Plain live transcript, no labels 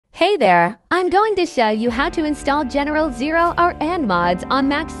Hey there! I'm going to show you how to install General 0 or AND mods on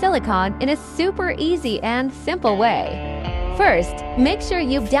Mac Silicon in a super easy and simple way. First, make sure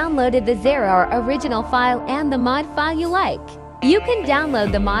you've downloaded the 0 original file and the mod file you like. You can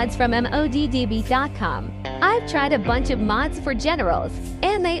download the mods from moddb.com. I've tried a bunch of mods for Generals,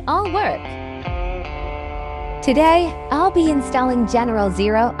 and they all work. Today, I'll be installing General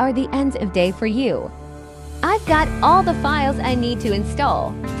 0 or the ends of day for you. I've got all the files I need to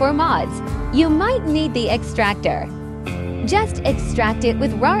install. For mods, you might need the extractor. Just extract it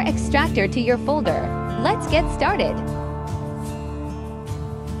with RAR extractor to your folder. Let's get started.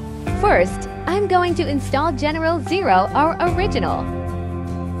 First, I'm going to install General 0 or Original.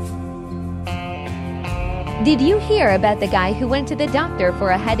 Did you hear about the guy who went to the doctor for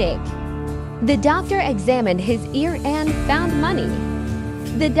a headache? The doctor examined his ear and found money.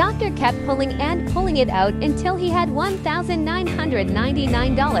 The doctor kept pulling it out until he had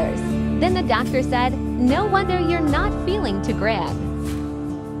 $1,999. Then the doctor said, "No wonder you're not feeling too grand."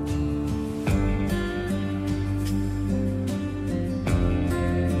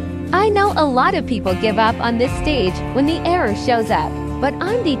 I know a lot of people give up on this stage when the error shows up, but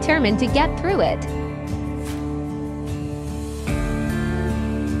I'm determined to get through it.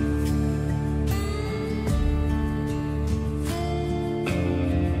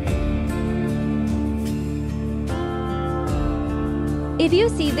 If you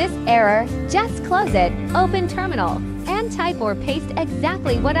see this error, just close it, open Terminal, and type or paste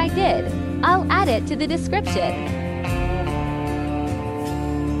exactly what I did. I'll add it to the description.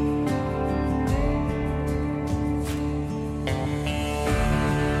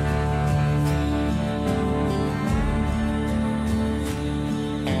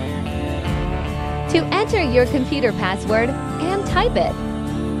 To enter your computer password and type it.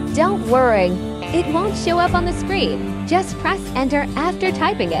 Don't worry, it won't show up on the screen. Just press enter after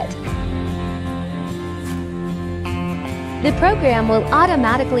typing it. The program will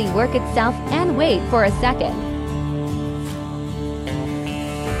automatically work itself and wait for a second.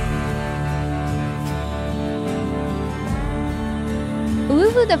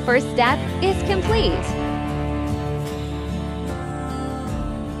 Woohoo, the first step is complete.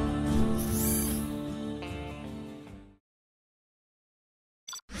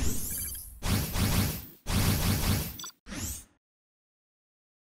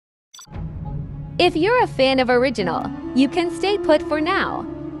 If you're a fan of Original, you can stay put for now.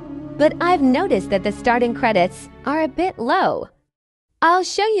 But I've noticed that the starting credits are a bit low. I'll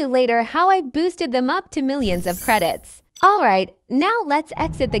show you later how I boosted them up to millions of credits. Alright, now let's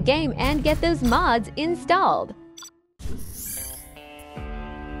exit the game and get those mods installed.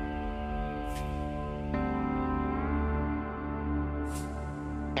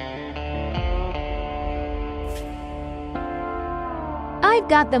 I've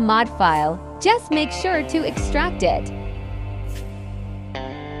got the mod file. Just make sure to extract it.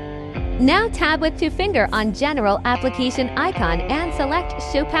 Now tab with two finger on General application icon and select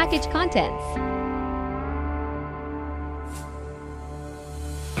Show Package Contents.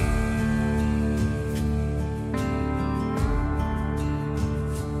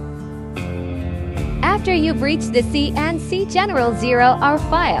 After you've reached the C&C General 0R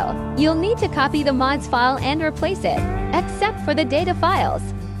file, you'll need to copy the mods file and replace it, except for the data files.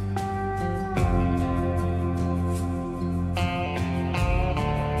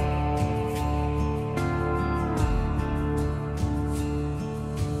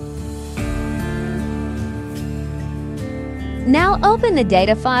 Now open the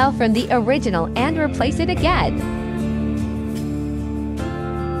data file from the original and replace it again.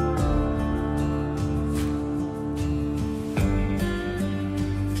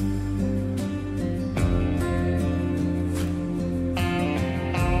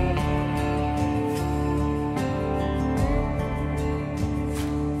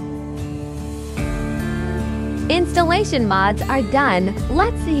 Installation mods are done.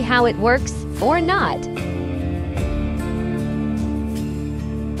 Let's see how it works or not.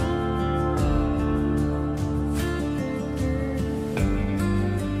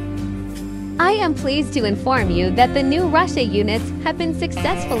 I am pleased to inform you that the new Russia units have been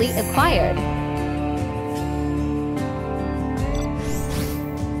successfully acquired.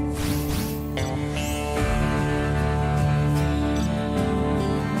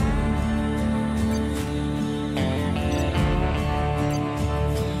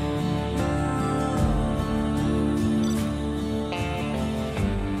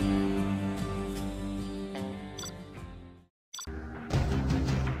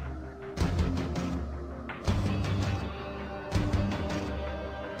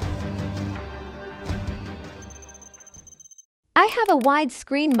 have a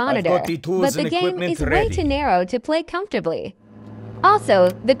widescreen monitor, got the tools but the and game equipment is way ready. too narrow to play comfortably. Also,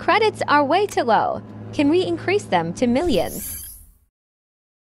 the credits are way too low. Can we increase them to millions?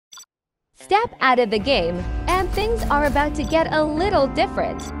 Step out of the game, and things are about to get a little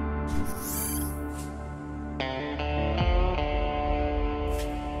different.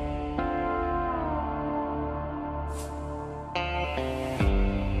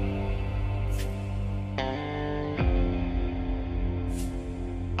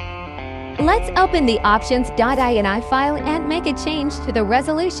 Let's open the options.ini file and make a change to the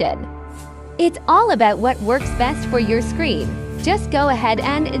resolution. It's all about what works best for your screen. Just go ahead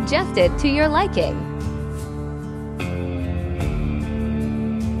and adjust it to your liking.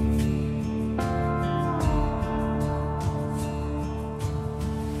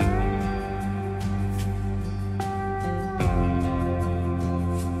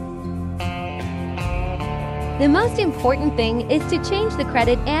 The most important thing is to change the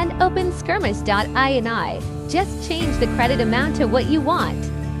credit and open skirmish.ini. Just change the credit amount to what you want.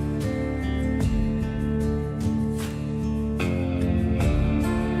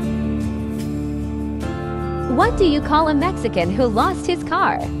 What do you call a Mexican who lost his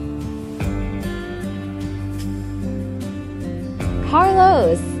car?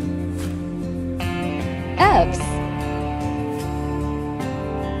 Carlos. Oops.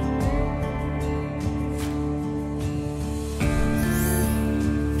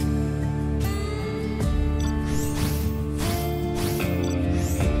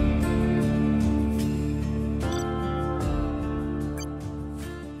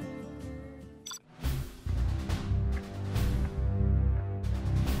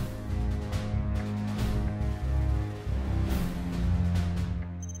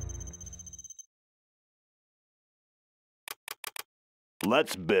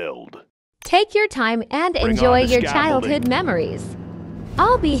 Let's build. Take your time and Bring enjoy on the your scaffolding. childhood memories.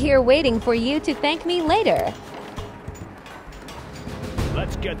 I'll be here waiting for you to thank me later.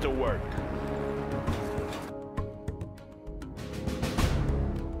 Let's get to work.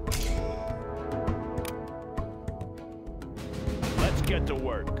 Let's get to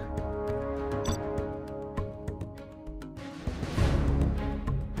work.